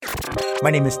My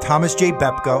name is Thomas J.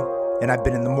 Bepko, and I've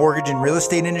been in the mortgage and real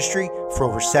estate industry for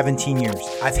over 17 years.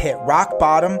 I've hit rock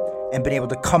bottom and been able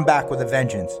to come back with a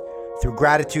vengeance through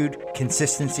gratitude,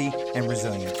 consistency, and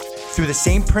resilience. Through the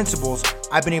same principles,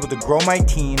 I've been able to grow my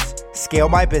teams, scale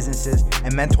my businesses,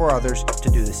 and mentor others to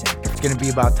do the same. It's going to be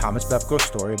about Thomas Bepko's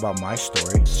story, about my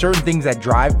story. Certain things that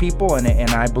drive people, and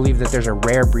I believe that there's a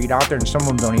rare breed out there, and some of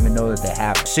them don't even know that they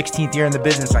have. 16th year in the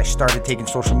business, I started taking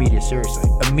social media seriously.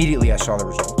 Immediately, I saw the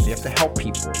results. You have to help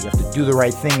people. You have to do the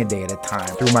right thing a day at a time.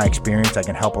 Through my experience, I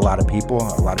can help a lot of people.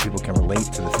 A lot of people can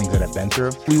relate to the things that I've been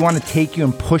through. We want to take you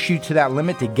and push you to that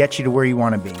limit to get you to where you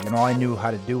want to be. And all I knew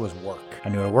how to do was work. I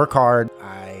knew how to work hard.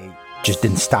 I just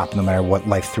didn't stop no matter what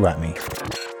life threw at me.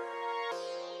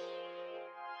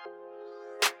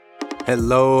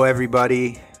 Hello,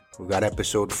 everybody. We got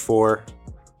episode 4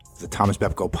 of the Thomas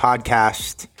Bepko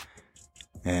podcast.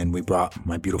 And we brought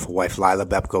my beautiful wife, Lila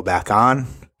Bepko, back on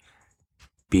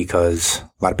because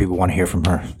a lot of people want to hear from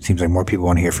her. Seems like more people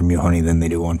want to hear from you, honey, than they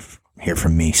do want to hear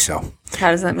from me. So,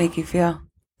 how does that make you feel?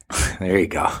 There you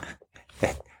go.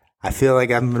 I feel like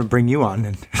I'm going to bring you on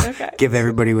and give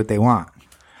everybody what they want.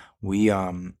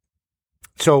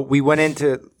 So we went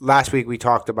into last week. We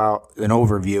talked about an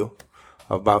overview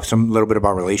about little bit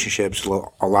about relationships,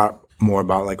 a lot more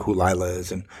about like who Lila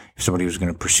is and if somebody was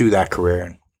going to pursue that career.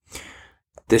 And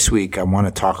this week I want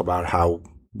to talk about how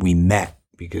we met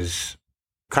because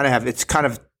it's kind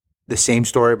of the same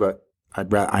story, but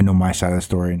I know my side of the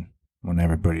story and I want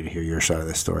everybody to hear your side of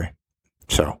the story.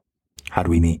 So how do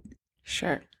we meet?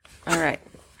 Sure. All right.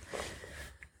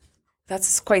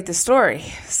 That's quite the story.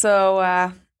 So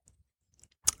I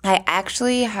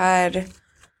actually had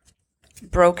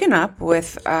broken up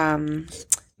with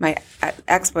my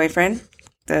ex-boyfriend,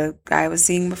 the guy I was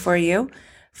seeing before you,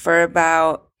 for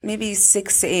about maybe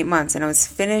 6 to 8 months. And I was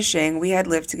finishing, we had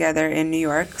lived together in New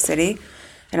York City,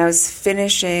 and I was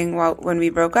finishing, when we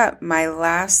broke up, my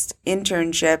last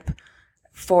internship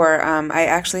for, I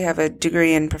actually have a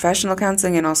degree in professional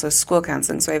counseling and also school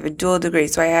counseling. So I have a dual degree.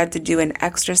 So I had to do an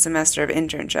extra semester of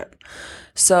internship.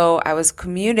 So I was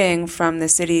commuting from the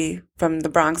city, from the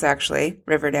Bronx, actually,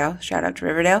 Riverdale, shout out to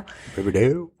Riverdale,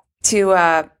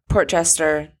 to Port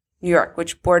Chester, New York,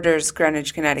 which borders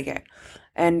Greenwich, Connecticut.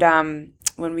 And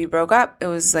when we broke up, it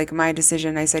was like my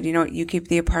decision. I said, you know what, you keep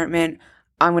the apartment.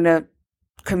 I'm going to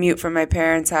commute from my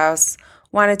parents' house.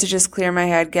 Wanted to just clear my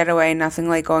head, get away, nothing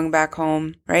like going back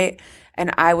home, right?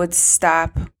 And I would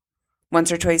stop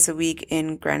once or twice a week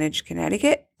in Greenwich,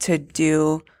 Connecticut to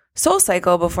do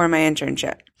SoulCycle before my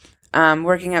internship.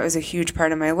 Working out was a huge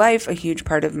part of my life, a huge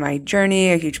part of my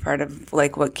journey, a huge part of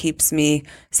like what keeps me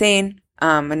sane.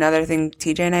 Another thing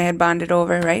TJ and I had bonded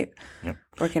over, right? Yep.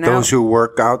 Working Those out. who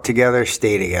work out together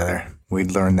stay together. We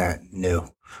learned that new.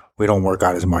 We don't work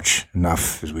out as much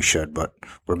enough as we should, but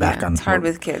we're back on. It's hard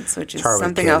with kids, which is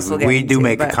something else we'll get We into, do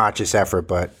make a conscious effort,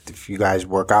 but if you guys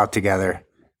work out together,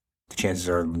 the chances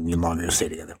are you'll stay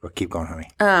together. But keep going,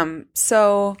 honey.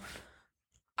 So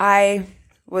I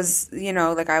was,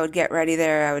 I would get ready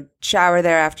there. I would shower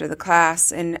there after the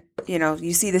class. And,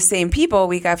 you see the same people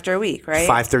week after week, right?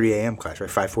 5:30 a.m. class, right?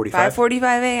 5:45? 5:45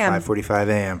 a.m. 5:45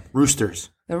 a.m.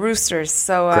 Roosters. The Roosters.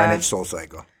 So Greenwich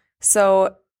SoulCycle.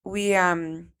 So we,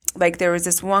 there was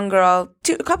this one girl,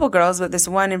 a couple girls, but this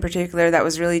one in particular that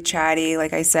was really chatty.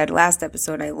 Like I said, last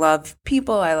episode, I love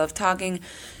people. I love talking.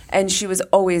 And she was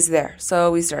always there.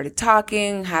 So we started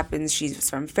talking. She was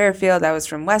from Fairfield. I was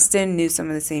from Weston, knew some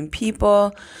of the same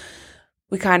people.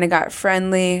 We kind of got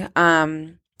friendly.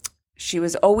 She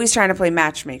was always trying to play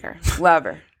matchmaker. Love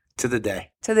her. To the day.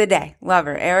 Love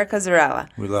her. Erica Zarella.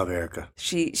 We love Erica.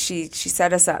 She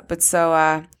set us up. But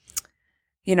so,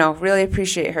 really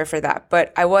appreciate her for that.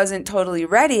 But I wasn't totally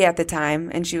ready at the time.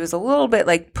 And she was a little bit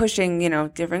like pushing,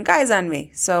 different guys on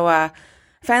me. So, I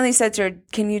finally said to her,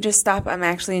 can you just stop? I'm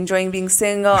actually enjoying being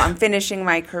single. I'm finishing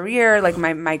my career, like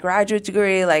my graduate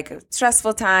degree, like a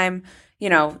stressful time.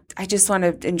 I just want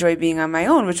to enjoy being on my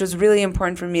own, which was really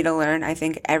important for me to learn. I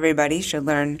think everybody should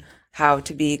learn how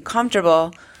to be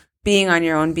comfortable being on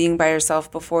your own, being by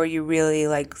yourself before you really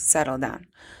like settle down.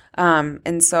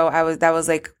 And so that was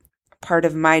like part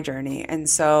of my journey. And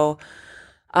so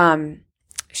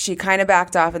she kind of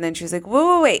backed off and then she was like,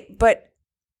 wait, but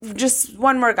just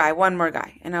one more guy.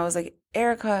 And I was like,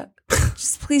 Erica,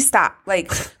 just please stop.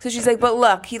 So she's like, but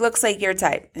look, he looks like your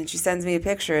type. And she sends me a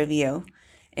picture of you.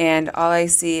 And all I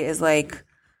see is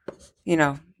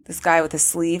this guy with a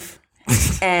sleeve.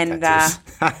 And,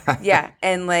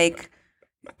 and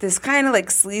this kind of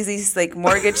sleazy,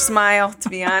 mortgage smile, to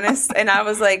be honest. And I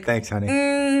was like, thanks, honey.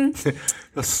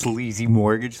 A sleazy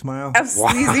mortgage smile? A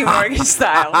sleazy mortgage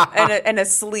style and a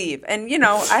sleeve. And, you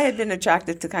know, I had been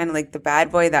attracted to kind of like the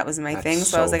bad boy. That was my thing.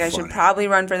 So I was like, I should probably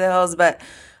run for the hills. But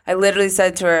I literally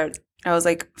said to her, I was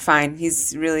like, fine.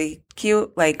 He's really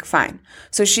cute. Like, fine.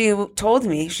 So she told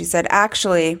me, she said,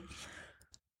 actually,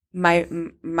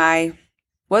 my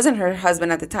wasn't her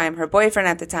husband at the time, her boyfriend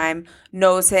at the time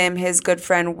knows him. His good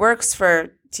friend works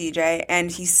for TJ,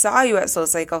 and he saw you at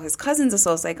SoulCycle. His cousin's a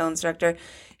SoulCycle instructor.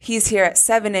 He's here at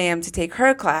 7 a.m. to take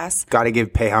her class. Got to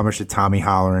pay homage to Tommy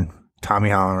Holleran. Tommy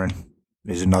Holleran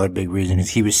is another big reason.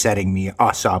 Is he was setting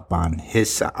us up on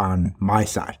my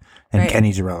side. And right.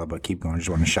 Kenny Zarella, but keep going. I just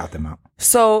want to shout them out.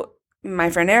 So my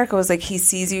friend Erica was like, he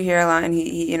sees you here a lot, and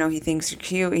he thinks you're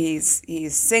cute.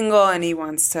 He's single, and he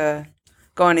wants to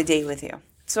go on a date with you.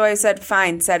 So I said,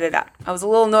 fine, set it up. I was a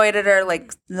little annoyed at her,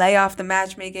 like, lay off the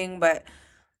matchmaking, but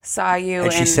saw you.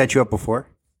 Had she set you up before?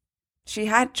 She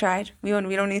had tried. We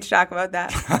don't need to talk about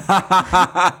that.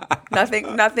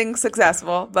 Nothing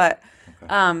successful. But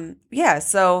yeah.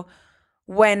 So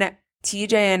when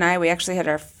TJ and we actually had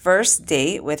our first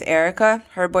date with Erica,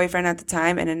 her boyfriend at the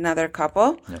time, and another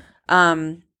couple. Yep.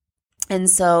 And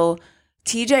so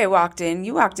TJ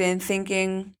you walked in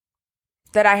thinking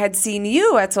that I had seen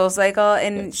you at SoulCycle.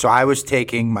 And so I was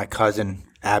taking my cousin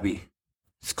Abby's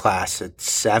class at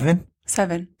 7.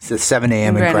 7. So 7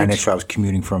 a.m. in Greenwich. So I was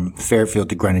commuting from Fairfield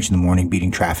to Greenwich in the morning,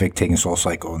 beating traffic, taking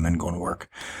SoulCycle, and then going to work.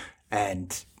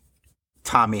 And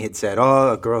Tommy had said,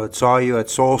 "Oh, a girl that saw you at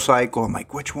SoulCycle." I'm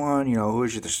like, "Which one? You know, who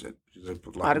is you?" There's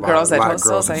a lot of girls at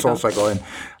SoulCycle. And I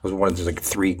was one of those like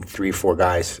three, 4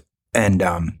 guys. And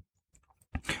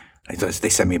they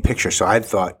sent me a picture. So I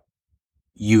thought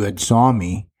you had saw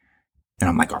me. And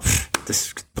I'm like, oh,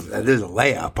 this is a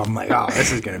layup. I'm like, oh,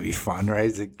 this is going to be fun,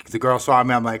 right? The girl saw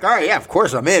me. I'm like, all right, yeah, of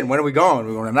course I'm in. When are we going?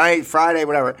 We're going tonight, Friday,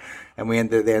 whatever. And they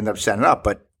ended up setting it up.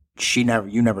 But you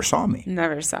never saw me.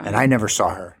 Never saw me. And I never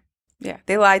saw her. Yeah,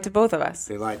 they lied to both of us.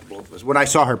 When I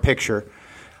saw her picture,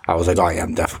 I was like, oh, yeah,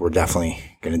 we're definitely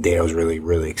going to date. I was really,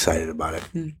 really excited about it.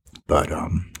 But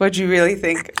what'd you really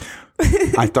think?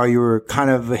 I thought you were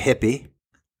kind of a hippie.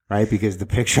 Right, because the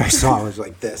picture I saw was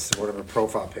like this. Whatever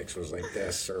profile picture was like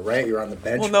this, or right, you're on the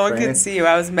bench. Well, no one could see you.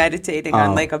 I was meditating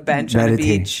on like a bench on the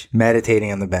beach.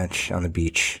 Meditating on the bench on the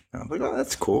beach. And I'm like, oh,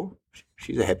 that's cool.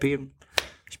 She's a hippie and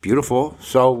she's beautiful.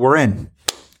 So we're in,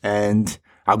 and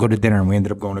I'll go to dinner. And we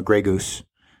ended up going to Grey Goose,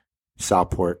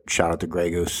 Southport. Shout out to Grey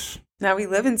Goose. Now we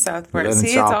live in Southport.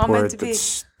 It's all meant to be. It's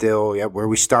still, where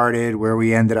we started, where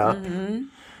we ended up.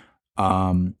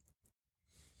 Mm-hmm.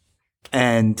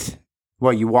 And.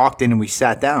 Well, you walked in and we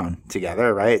sat down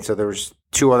together, right? So there was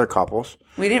 2 other couples.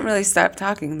 We didn't really stop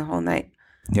talking the whole night.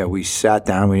 Yeah, we sat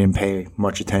down. We didn't pay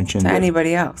much attention to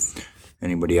anybody else.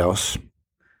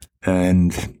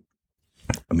 And,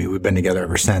 I mean, we've been together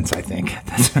ever since, I think.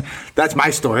 That's my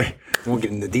story. I won't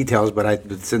get into details, but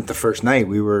since the first night,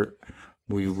 we were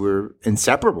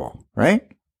inseparable,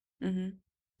 right? Mm-hmm.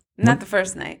 Not the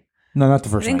first night. No, not the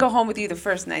first night. I didn't go home with you the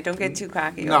first night. Don't get too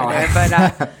cocky over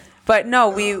there. But... But no,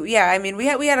 we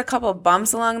had a couple of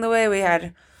bumps along the way. We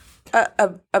had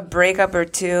a breakup or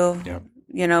 2,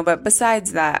 but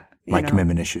besides that,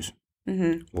 commitment issues,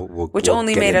 mm-hmm. Which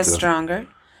only made us stronger. Yeah.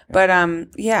 But I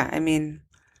mean,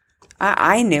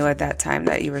 I knew at that time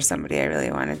that you were somebody I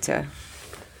really wanted to,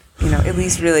 at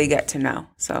least really get to know.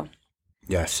 So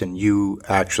yes, and you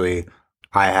actually,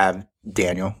 I have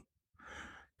Daniel,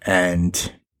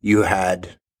 and you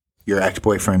had your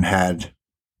ex-boyfriend had.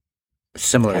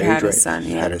 Similar age, had right? A son,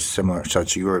 yeah. Had a similar. So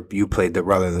you played the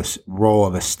role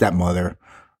of a stepmother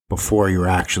before you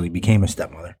actually became a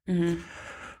stepmother. Mm-hmm.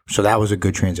 So that was a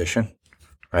good transition,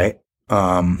 right?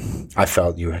 I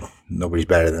felt nobody's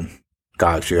better than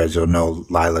Gogs. You guys don't know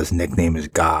Lila's nickname is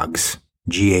Gogs,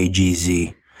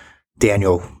 Gagz.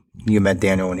 Daniel, you met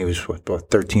Daniel when he was about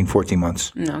 13, 14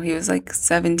 months. No, he was like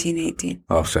 17, 18.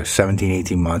 Oh, so 17,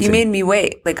 18 months. You made me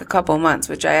wait like a couple months,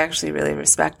 which I actually really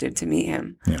respected to meet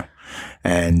him. Yeah.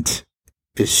 And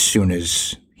as soon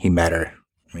as he met her,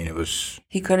 I mean, it was...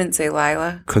 He couldn't say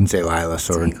Lila.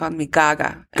 So he called me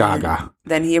Gaga. Gaga.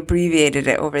 Then he abbreviated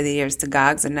it over the years to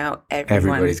Gogs, and now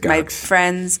everybody's Gogs. My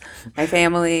friends, my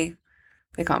family,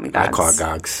 they call me Gogs. I call it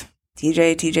Gogs.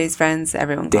 TJ's friends,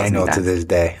 everyone calls Daniel me Gogs. To this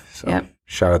day. So yep.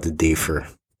 Shout out to D for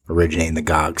originating the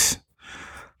Gogs.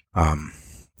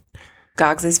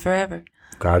 Gogs is forever.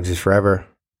 Gogs is forever.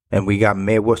 And we got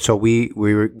made. So we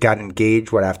got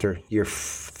engaged. What, after year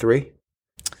 3?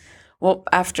 Well,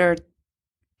 after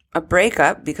a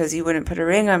breakup because you wouldn't put a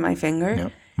ring on my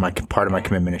finger. Yep. Part of my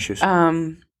commitment issues.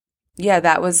 Yeah,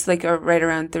 that was like right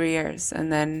around 3 years, and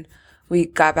then we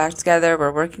got back together.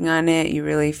 We're working on it. You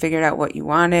really figured out what you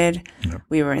wanted. Yep.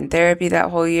 We were in therapy that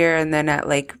whole year. And then at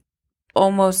like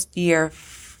almost year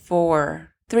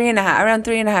 4, 3.5, around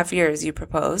 3.5 years, you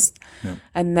proposed. Yep.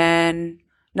 And then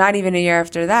not even a year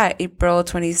after that, April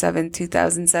 27,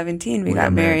 2017, we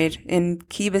got married in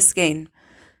Key Biscayne,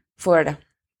 Florida.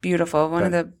 Beautiful. One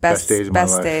of the best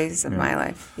days of my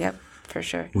life. Yep, for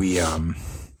sure. We,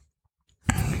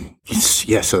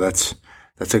 so that's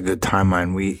a good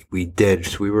timeline. We did.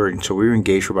 So we were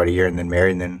engaged for about a year and then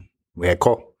married, and then we had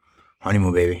Cole,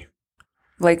 honeymoon baby.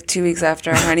 Like 2 weeks after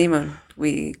our honeymoon,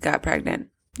 we got pregnant.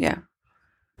 Yeah.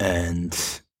 And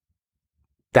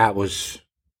it was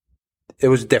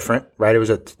different, right? It was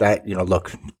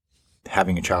look,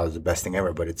 having a child is the best thing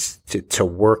ever, but it's to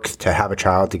work, to have a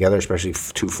child together, especially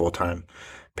 2 full-time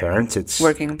parents. It's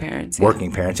working parents.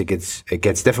 It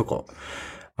gets difficult.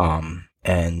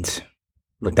 And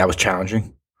look, that was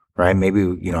challenging, right? Maybe,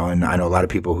 and I know a lot of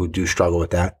people who do struggle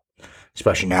with that,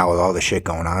 especially now with all the shit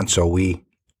going on. So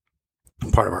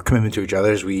part of our commitment to each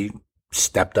other is we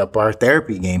stepped up our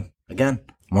therapy game again,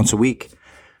 once a week.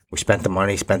 We spent the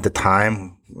money, spent the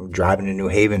time. We were driving to New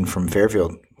Haven from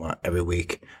Fairfield every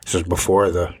week. This was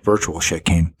before the virtual shit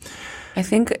came. I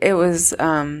think it was,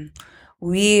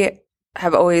 we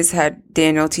have always had,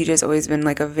 Daniel, TJ's always been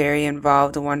like a very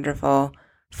involved, wonderful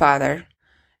father.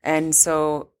 And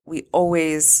so we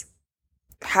always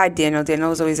had Daniel. Daniel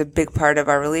was always a big part of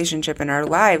our relationship and our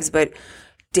lives, but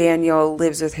Daniel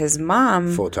lives with his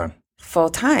mom. Full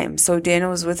time. So Daniel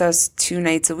was with us 2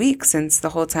 nights a week since the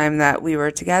whole time that we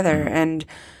were together. Mm-hmm. And,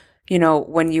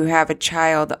 when you have a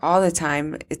child all the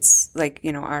time, it's like,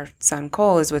 our son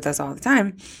Cole is with us all the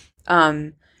time.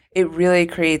 It really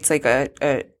creates like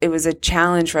it was a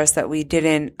challenge for us that we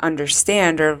didn't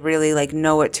understand or really like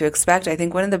know what to expect. I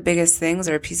think one of the biggest things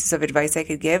or pieces of advice I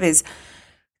could give is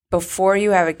before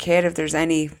you have a kid, if there's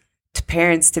any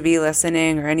parents to be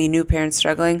listening or any new parents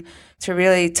struggling, to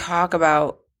really talk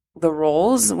about the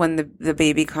roles when the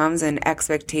baby comes and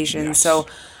expectations. Yes. So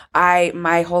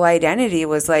my whole identity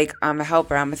was like, I'm a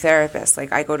helper, I'm a therapist.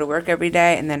 Like I go to work every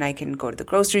day and then I can go to the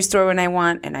grocery store when I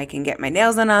want and I can get my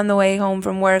nails done on the way home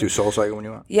from work. Do SoulCycle when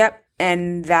you want. Yep.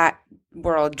 And that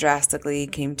world drastically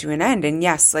came to an end. And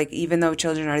yes, like even though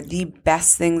children are the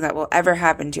best things that will ever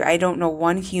happen to you, I don't know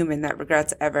one human that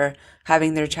regrets ever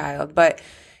having their child, but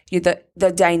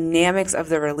the dynamics of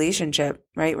the relationship,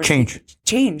 right?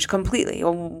 Change completely,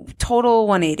 a total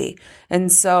 180. And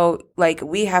so like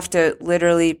we have to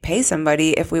literally pay somebody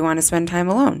if we want to spend time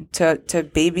alone to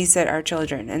babysit our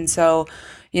children. And so,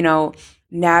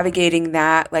 navigating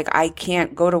that, like I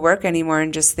can't go to work anymore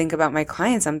and just think about my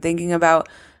clients. I'm thinking about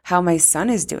how my son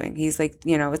is doing. He's like,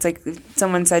 it's like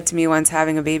someone said to me once,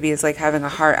 having a baby is like having a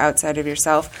heart outside of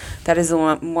yourself. That is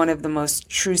one of the most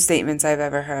true statements I've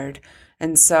ever heard.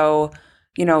 And so,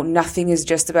 nothing is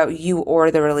just about you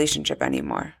or the relationship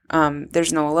anymore.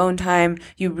 There's no alone time.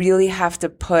 You really have to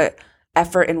put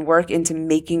effort and work into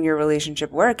making your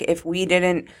relationship work. If we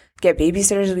didn't get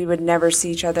babysitters, we would never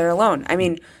see each other alone. I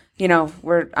mean,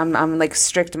 I'm like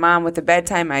strict mom with the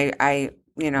bedtime.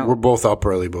 We're both up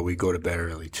early, but we go to bed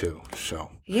early too.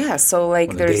 So yeah, so like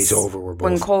when the day's over, we're both.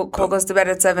 When Cole goes to bed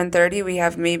at 7:30, we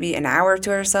have maybe an hour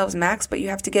to ourselves max. But you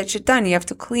have to get shit done. You have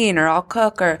to clean, or I'll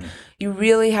cook, or you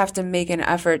really have to make an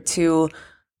effort to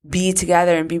be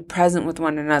together and be present with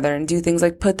one another and do things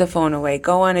like put the phone away,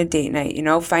 go on a date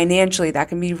night. Financially that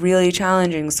can be really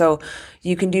challenging. So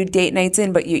you can do date nights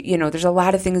but there's a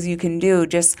lot of things you can do.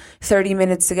 Just 30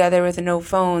 minutes together with no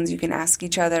phones. You can ask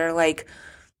each other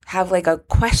have like a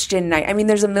question night. I mean,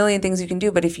 there's a million things you can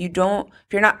do, but if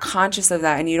you're not conscious of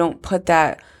that and you don't put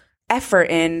that effort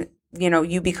in,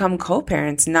 you become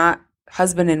co-parents, not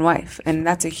husband and wife. And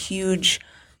that's a huge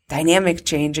dynamic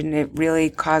change, and it really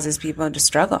causes people to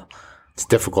struggle. It's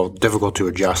difficult to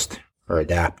adjust or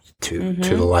adapt to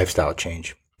the lifestyle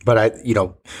change. But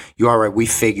you are right. We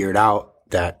figured out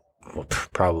that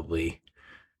probably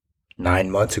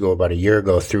 9 months ago, about a year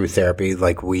ago, through therapy,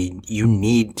 like we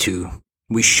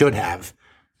should have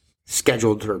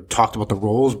scheduled or talked about the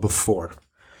roles before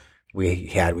we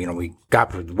had, we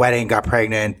got the wedding, got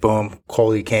pregnant, boom,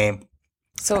 Coley came.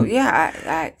 So yeah,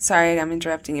 I sorry, I'm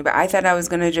interrupting you, but I thought I was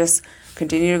going to just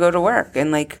continue to go to work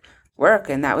and work,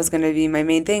 and that was going to be my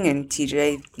main thing. And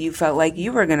TJ, you felt like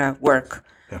you were going to work,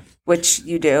 which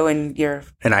you do, and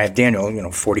I have Daniel,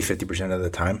 40-50% of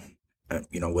the time,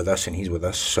 with us, and he's with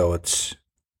us. So it's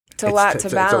a lot to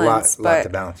balance. It's a lot to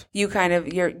balance. You kind of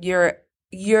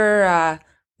your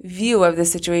view of the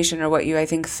situation, or what you, I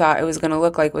think, thought it was going to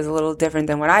look like, was a little different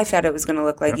than what I thought it was going to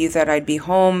look like. You thought I'd be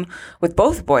home with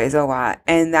both boys a lot,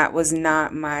 and that was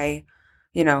not my,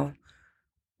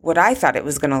 what I thought it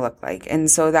was going to look like. And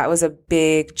so that was a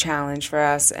big challenge for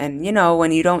us. And, you know,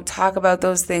 when you don't talk about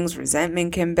those things,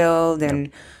 resentment can build and,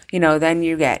 you know, then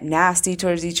you get nasty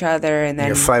towards each other. And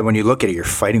then when you look at it, you're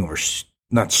fighting over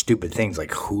not stupid things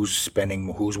like who's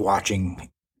watching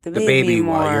the baby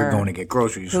more, while you're going to get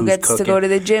groceries, who gets cooking. to go to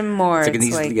the gym more.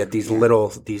 These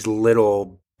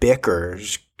little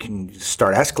bickers can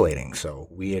start escalating. So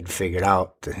we had figured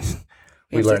out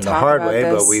we learned the hard way,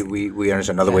 but we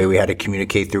understood another way we had to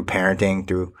communicate through parenting,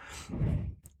 through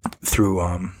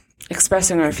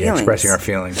expressing our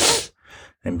feelings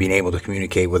and being able to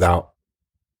communicate without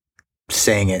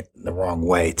saying it the wrong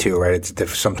way too, right?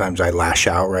 It's sometimes I lash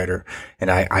out, right? And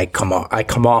I come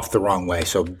off the wrong way.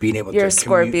 So being able You're a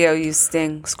Scorpio, you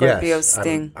sting. Scorpios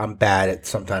sting. I'm bad at,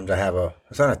 sometimes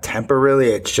it's not a temper really.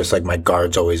 It's just like my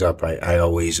guard's always up. I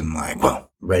always am like,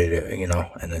 well, ready to, you know,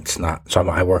 and it's not. So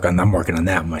I'm working on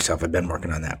that myself. I've been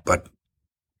working on that, but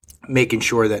making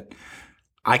sure that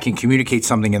I can communicate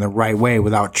something in the right way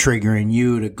without triggering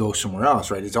you to go somewhere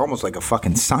else, right? It's almost like a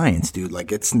fucking science, dude.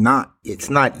 Like it's not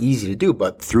easy to do,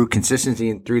 but through consistency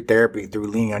and through therapy, through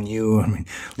leaning on you,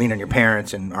 leaning on your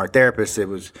parents and our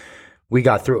therapists, we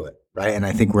got through it, right? And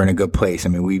I think we're in a good place. I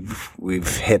mean,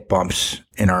 we've hit bumps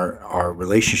in our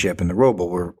relationship in the road,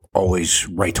 but we're always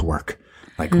right to work,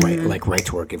 right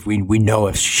to work. If we know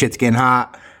if shit's getting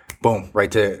hot, boom,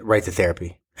 right to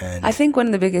therapy. And I think one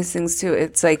of the biggest things too,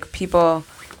 it's like people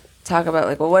talk about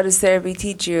like, well, what does therapy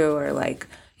teach you? Or like,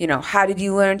 you know, how did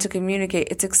you learn to communicate?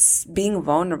 It's being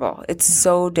vulnerable. It's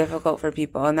so difficult for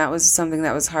people. And that was something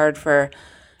that was hard for,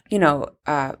 you know,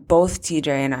 both TJ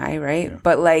and I, right? Yeah.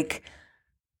 But like,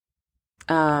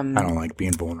 I don't like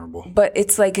being vulnerable. But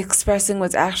it's like expressing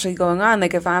what's actually going on.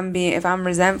 Like if I'm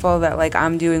resentful that like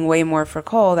I'm doing way more for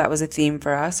Cole, that was a theme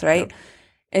for us, right? Yep.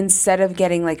 Instead of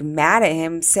getting like mad at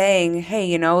him, saying, hey,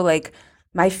 you know, like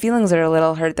my feelings are a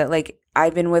little hurt that like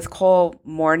I've been with Cole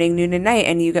morning, noon, and night,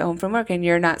 and you get home from work and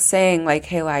you're not saying like,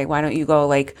 hey, like, why don't you go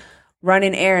like run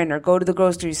an errand or go to the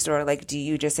grocery store? Like, do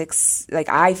you just like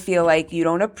I feel like you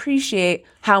don't appreciate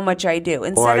how much I do.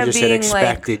 Instead or I just of being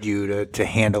expected you to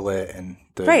handle it and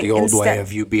the old way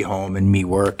of you be home and me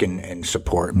work and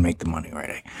support and make the money,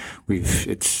 right?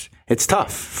 It's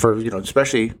tough for, you know,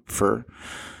 especially for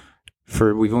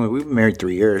we've been married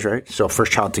 3 years, right? So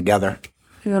first child together.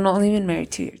 We've only been married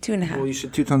 2 years, 2.5. Well, you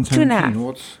said 2017. 2.5.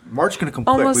 Well, March going to come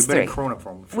almost quick. We've been 3. in Corona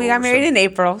for we got married in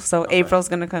April, so okay. April's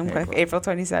going to come quick. April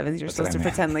 27th. You're supposed to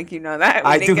pretend like you know that.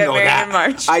 I do know that. In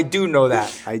March. I do know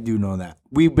that.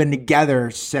 We've been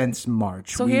together since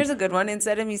March. So here's a good one.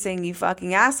 Instead of me saying, you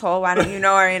fucking asshole, why don't you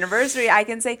know our anniversary? I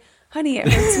can say, honey, it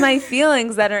hurts my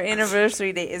feelings that our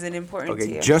anniversary date isn't important to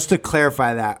you. Just to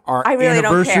clarify that, our really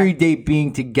anniversary date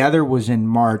being together was in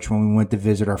March when we went to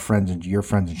visit your friends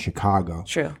in Chicago.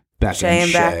 True. Becca Shay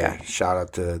and Becca. Shout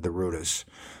out to the Rudas.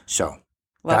 So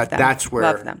that's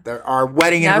where our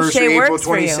wedding anniversary, April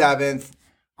 27th,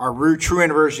 our true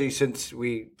anniversary since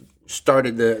we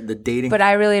started the dating. But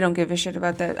I really don't give a shit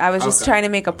about that. I was just trying to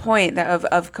make a point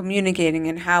of communicating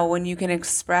and how when you can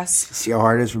express. See how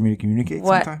hard it is for me to communicate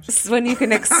sometimes? When you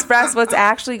can express what's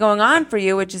actually going on for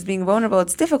you, which is being vulnerable,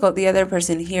 it's difficult. The other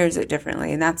person hears it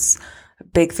differently. And that's a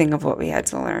big thing of what we had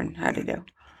to learn how to do.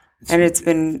 And it's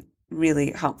been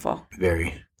really helpful.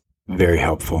 Very, very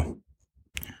helpful.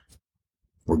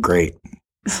 We're great.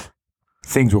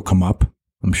 Things will come up,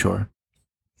 I'm sure.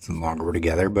 It's the longer we're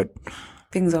together, but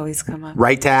things always come up.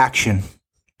 Right to action.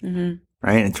 Mm-hmm.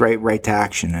 Right? It's right to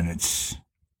action, and it's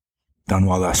done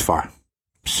well thus far.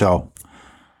 So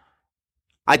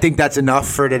I think that's enough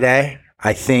for today.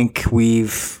 I think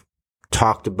we've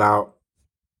talked about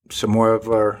some more of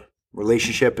our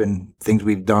relationship and things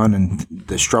we've done and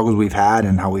the struggles we've had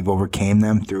and how we've overcame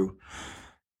them through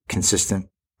consistent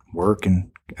work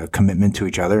and a commitment to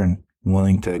each other and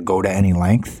willing to go to any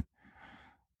length.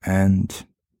 And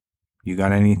you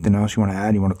got anything else you want to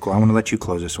add? I want to let you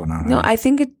close this one out. No, I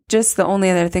think just the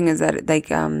only other thing is that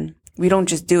like we don't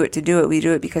just do it to do it. We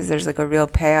do it because there's like a real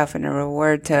payoff and a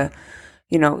reward to,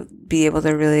 you know, be able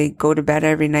to really go to bed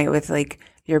every night with like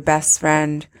your best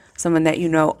friend, someone that you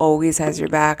know always has your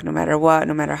back no matter what,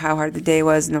 no matter how hard the day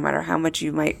was, no matter how much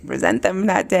you might resent them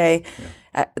that day.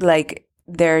 Yeah. Like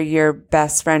they're your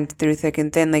best friend through thick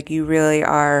and thin. Like you really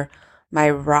are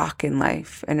my rock in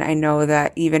life. And I know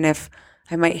that even if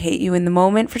I might hate you in the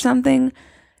moment for something,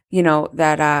 you know,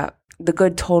 that the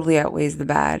good totally outweighs the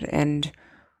bad. And,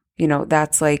 you know,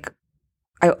 that's like,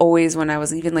 I always, when I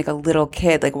was even like a little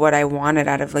kid, like what I wanted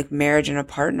out of like marriage and a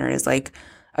partner is like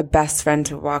a best friend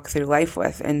to walk through life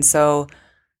with. And so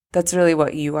that's really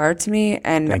what you are to me.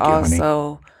 And Thank you,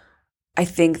 also, I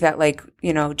think that, like,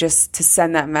 just to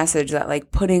send that message that,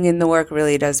 like, putting in the work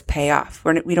really does pay off.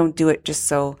 We don't do it just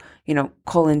so,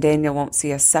 Cole and Daniel won't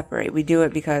see us separate. We do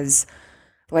it because,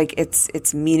 like,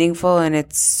 it's meaningful and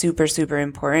it's super, super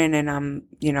important. And,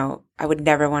 I would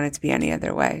never want it to be any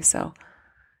other way. So,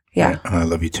 yeah. I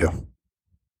love you too.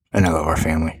 And I love our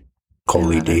family.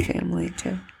 Coley D. Family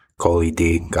too. Coley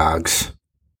D. Gogs.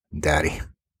 Daddy.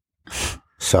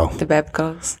 So. The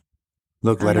Bebkos.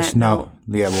 Look, let us know.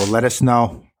 Yeah, well, let us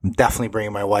know. I'm definitely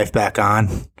bringing my wife back on.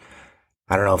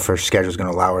 I don't know if her schedule's going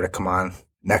to allow her to come on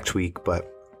next week,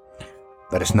 but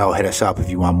let us know. Hit us up if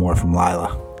you want more from Lila.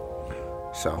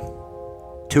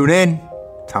 So, tune in.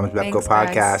 Thomas Bepko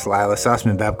Podcast. Guys. Lila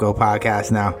Sussman Bepko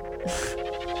Podcast now.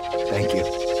 Thank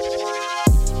you.